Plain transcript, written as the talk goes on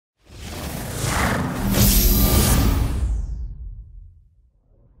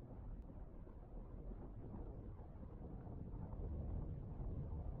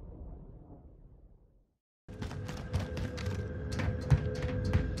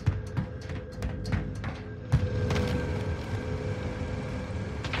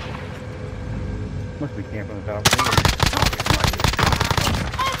Must be camping on top of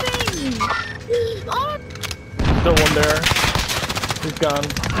Still one there. He's gone.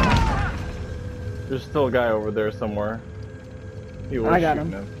 There's still a guy over there somewhere. He was I got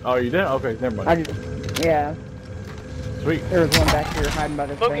shooting him. Oh, you did? Okay, never mind. Yeah. Sweet. There was one back here hiding by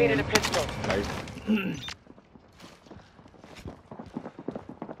the Located a fan. pistol. Nice.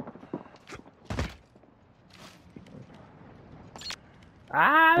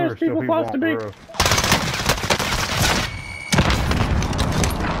 Ah, there's people close to me.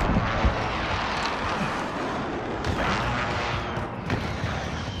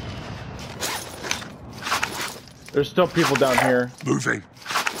 There's still people down here. Moving.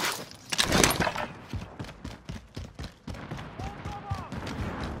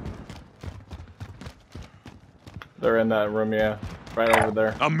 They're in that room, yeah. Right over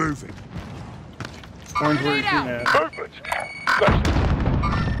there. I'm moving. Orange, where you shooting at? Movement. Special.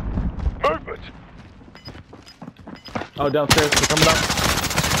 Movement. Oh, downstairs. They're coming up.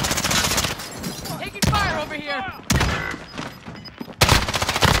 Taking fire over here.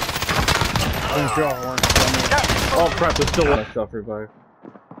 Orange draw, orange. Oh crap, there's still one self-revive.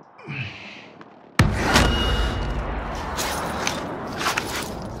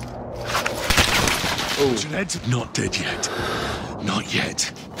 Oh, Head. Not dead yet. Not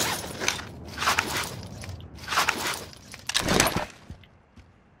yet.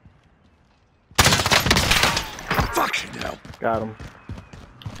 Fucking hell. got him.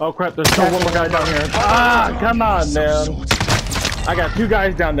 Oh crap, there's still one more guy down here. Ah, come on, man. I got two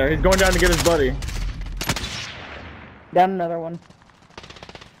guys down there. He's going down to get his buddy. Down another one.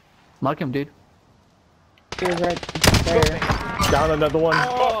 Mark him, dude. He was right there. Down another one.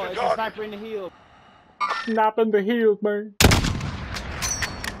 Oh, it's a sniper in the heel. Snapping the heels, man.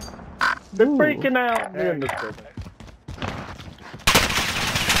 They're freaking out. They're in this building.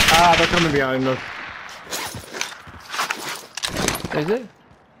 Ah, they're coming behind us. Is it?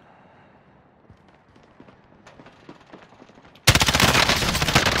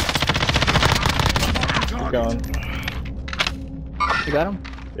 He's gone. You got him?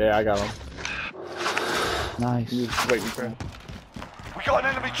 Yeah, I got him. Nice. He's just waiting for him. We got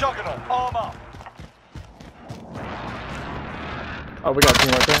an enemy juggernaut. Arm up. Oh, we got a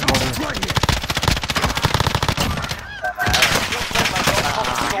team right there.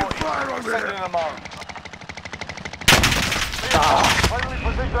 Sending them on. Friendly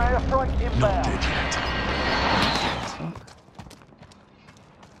precision airstrike inbound.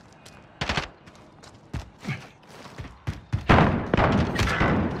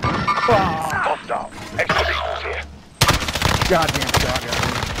 Hostile. Extra vehicles here. Goddamn shotgun.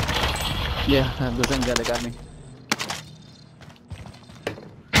 Yeah, the same guy that got me.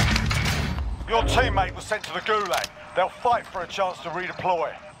 Your teammate was sent to the gulag. They'll fight for a chance to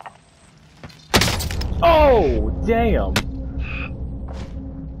redeploy. Oh, damn.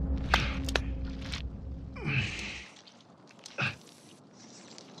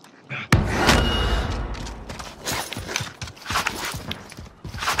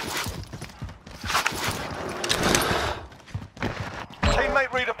 Teammate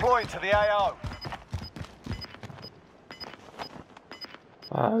redeploying to the AO.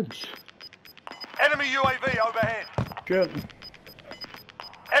 Fudge. Enemy UAV overhead. Good.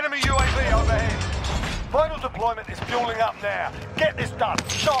 Enemy UAV overhead. Final deployment is fueling up now. Get this done.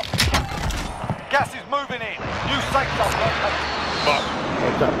 Shot. Gas is moving in. New safe zone located.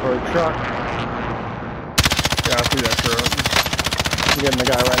 What's that for a truck? Yeah, I see that truck. I'm getting the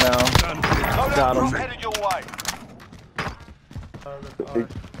guy right now. Loadout Got him. drop headed your way.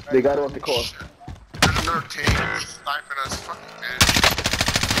 They got off the course. There's another team sniping us. Fucking bitch.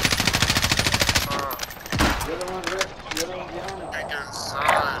 Can't get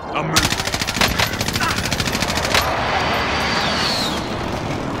inside. I'm moving.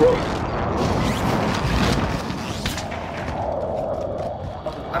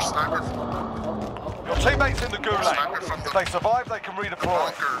 There's sniper from Your teammates in the sniper gulag. from If the they survive, they can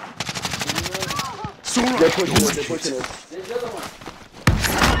redeploy. bunker. They're pushing it, they're pushing it.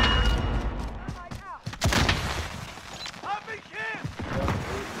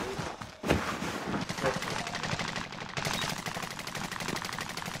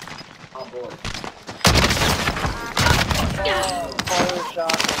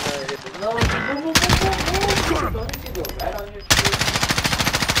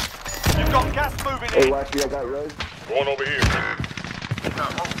 You've got gas moving Hey, in. watch me, I got res. Going over here.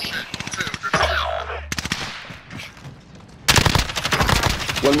 Oh shit, two. There's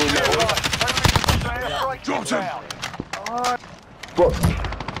One move now. Drop him. Fuck.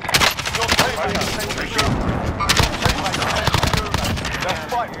 Your teammates sent to the gulag. They'll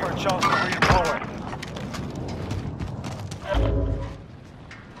fight for a chance to redeploy.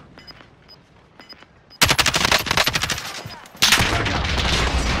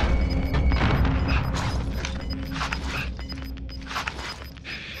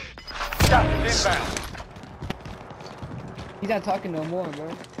 inbound. He's not talking no more, bro.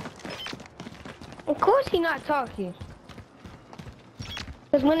 Of course he's not talking.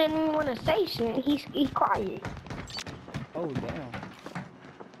 Cause when they don't want to say shit, he's quiet. Oh, damn.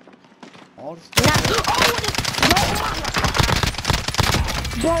 All the Now, stuff.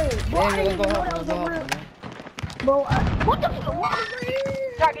 bro, I Hey, didn't let's even go know help that him, was let's go over help there. him, Bro, what the fuck? What was there?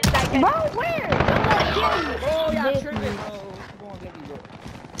 Bro, where? Don't let him kill you. Oh, yeah, This trigger, dude. bro. Come on, get me, bro.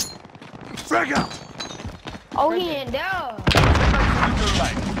 Frag out! Oh, he ain't there.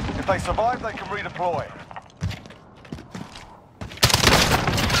 If they survive, they can redeploy.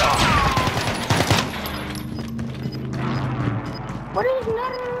 Where did his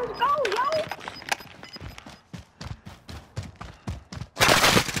nutters go, yo?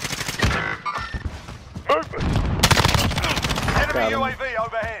 Enemy UAV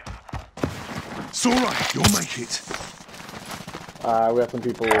overhead. It's alright, you'll make it. We have some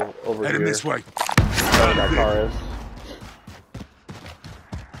people over Heading here. this way. Where that car is.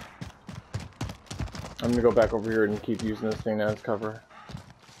 I'm gonna go back over here and keep using this thing as cover.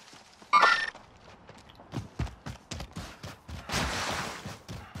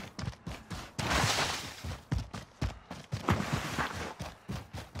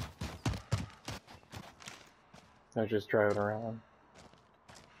 I was just driving around.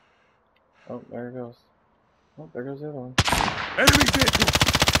 Oh, there it goes. Oh, there goes the other one. Enemy vehicle!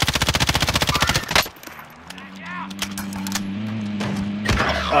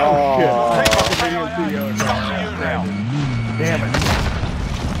 Oh, Damn it.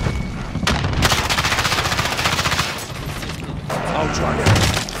 I'll try it.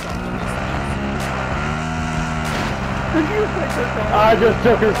 I just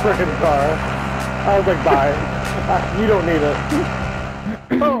took his freaking car. I was like, bye. You don't need it.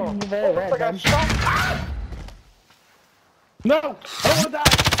 Oh, you better red, man. No! I don't want to die!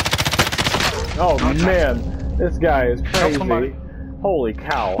 Oh man, this guy is crazy. somebody. Holy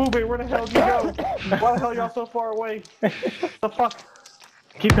cow. Poopy, where the hell did you go? Why the hell y'all so far away? The fuck?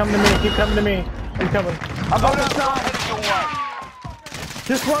 Keep coming to me, keep coming to me. Keep coming. I'm on the side!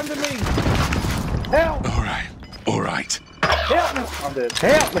 Just run to me! Help! Alright. Help me! I'm dead.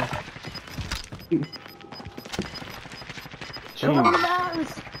 Help me! Jeez.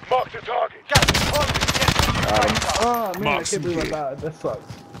 Mark the target. Gas is closing. Get to the new safe zone. Oh man, I Mark's can't believe I here. died. That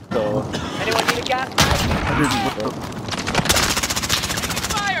sucks. So, Anyone need a gas mask?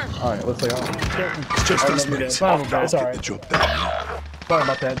 Alright, let's see. It's just us, mate. It's alright. Let's get the job done. Sorry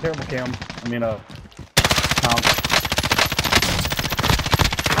about that. Terrible cam. I mean, Tom.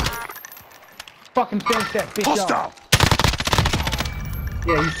 Fucking finish that bitch Hostile! off.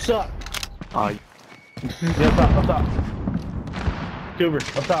 Yeah, you suck. Aye. Yeah, up top. Tuber,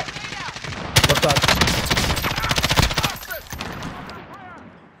 up top. Up top.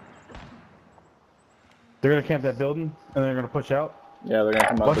 They're gonna camp that building, and they're gonna push out. yeah, they're gonna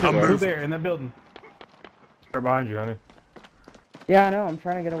come out Watch this out, way. who's there in that building? They're behind you, honey. Yeah, I know. I'm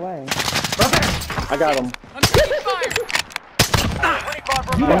trying to get away. I got him. 25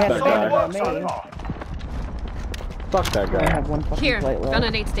 They remaining. had a that gun guy. about me. Fuck that I guy. have one fucking Here, plate left. gun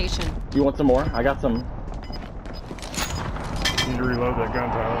at aid station. You want some more? I got some. You need to reload that gun,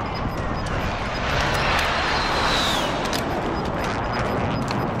 Tyler.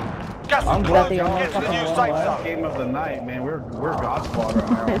 Gas I'm is glad they closing. all Get to the fucking new won safe last zone. Game of the night, man. We're God Squad right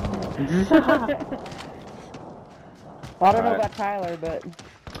now. Well, I don't know Alright. about Tyler, but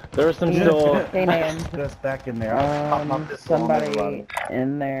There's some still. hey man, That's back in there. I'll pop this one, somebody everybody.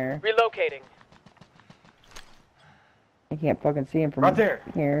 in there. Relocating. I can't fucking see him from Right there.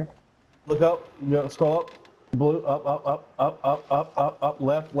 here. Look up. You gotta scroll up. Blue. Up.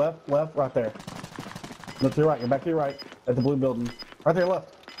 Left. Right there. Look to your right. Go back to your right. At the blue building. Right there,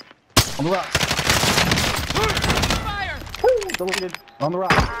 left. On the rock. Fire! Woo! Deleted. On the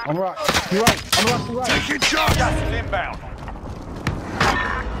rock. On the rock. To your right. On the rock. To your right. Taking shots! Gas is inbound.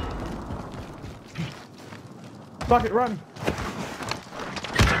 Fuck it. Run.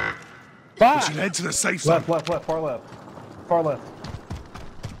 We should head to the safe zone. Left. Far left. Far left.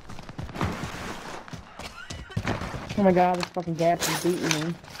 Oh my god, this fucking gas is beating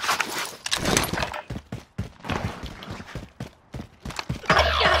me.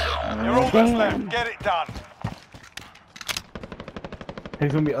 You're all that's left. Get it done.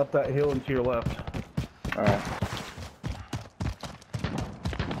 He's gonna be up that hill and to your left. Alright.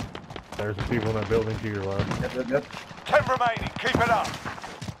 There's the people in that building to your left. Yep. 10 remaining. Keep it up.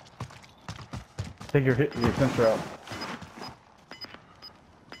 Take your sensor out.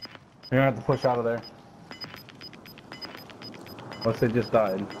 You're gonna have to push out of there. Unless they just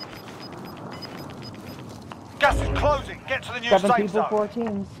died. Gas is closing. Get to the new 7 safe people, zone. 4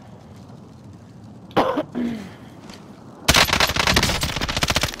 teams.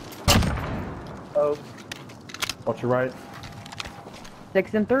 Oh. Watch your right.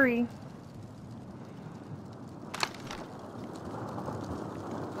 6 and 3.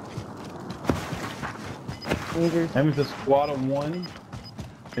 That means a squad of 1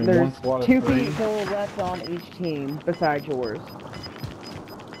 and There's 1 squad of 2 3. people left on each team besides yours.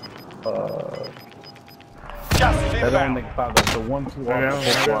 Gas is That don't inbound. make 5. That's the 1 squad. I know, the whole I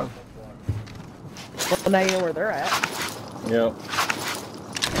know. squad. Well, now you know where they're at. Yep.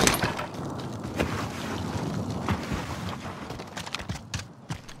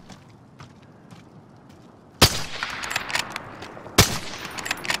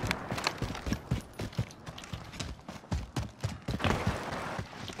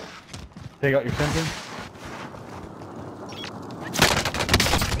 Take out your sensor.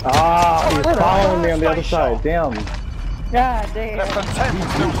 Ah, he was following me on the other side. Damn. God damn. Less than 10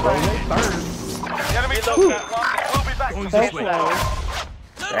 still standing. The enemy lost that one. We'll be back in Thanks, a minute.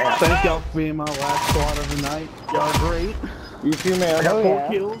 Larry. Thank y'all for being my last squad of the night. Y'all great. You too, man. Oh, yeah.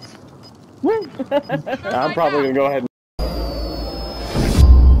 kills. I'm probably gonna go ahead and